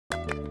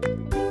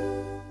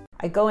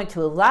I go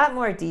into a lot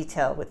more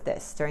detail with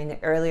this during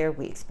the earlier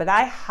weeks, but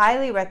I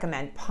highly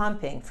recommend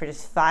pumping for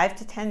just 5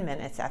 to 10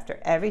 minutes after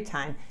every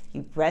time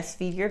you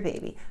breastfeed your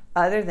baby,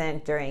 other than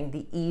during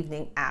the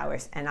evening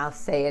hours. And I'll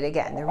say it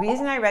again. The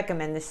reason I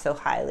recommend this so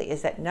highly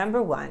is that,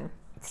 number one,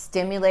 it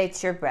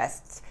stimulates your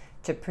breasts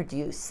to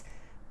produce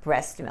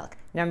breast milk.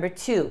 Number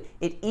two,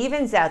 it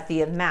evens out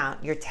the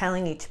amount you're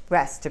telling each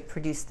breast to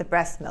produce the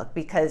breast milk,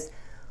 because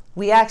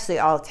we actually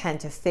all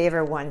tend to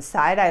favor one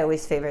side. I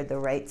always favor the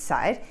right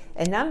side.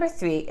 And number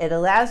three, it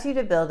allows you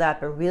to build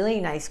up a really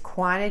nice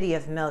quantity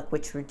of milk,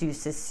 which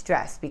reduces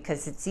stress,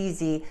 because it's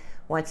easy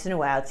once in a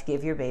while to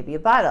give your baby a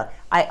bottle.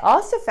 I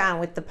also found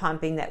with the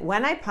pumping that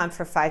when I pumped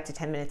for 5 to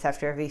 10 minutes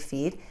after every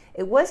feed,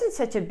 it wasn't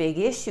such a big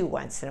issue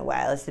once in a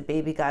while as the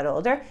baby got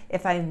older.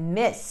 If I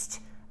missed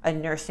a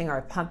nursing or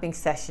a pumping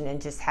session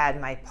and just had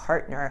my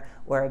partner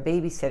or a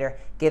babysitter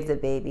give the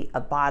baby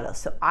a bottle.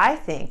 So I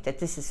think that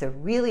this is a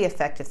really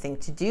effective thing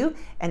to do,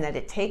 and that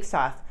it takes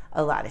off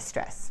a lot of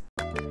stress.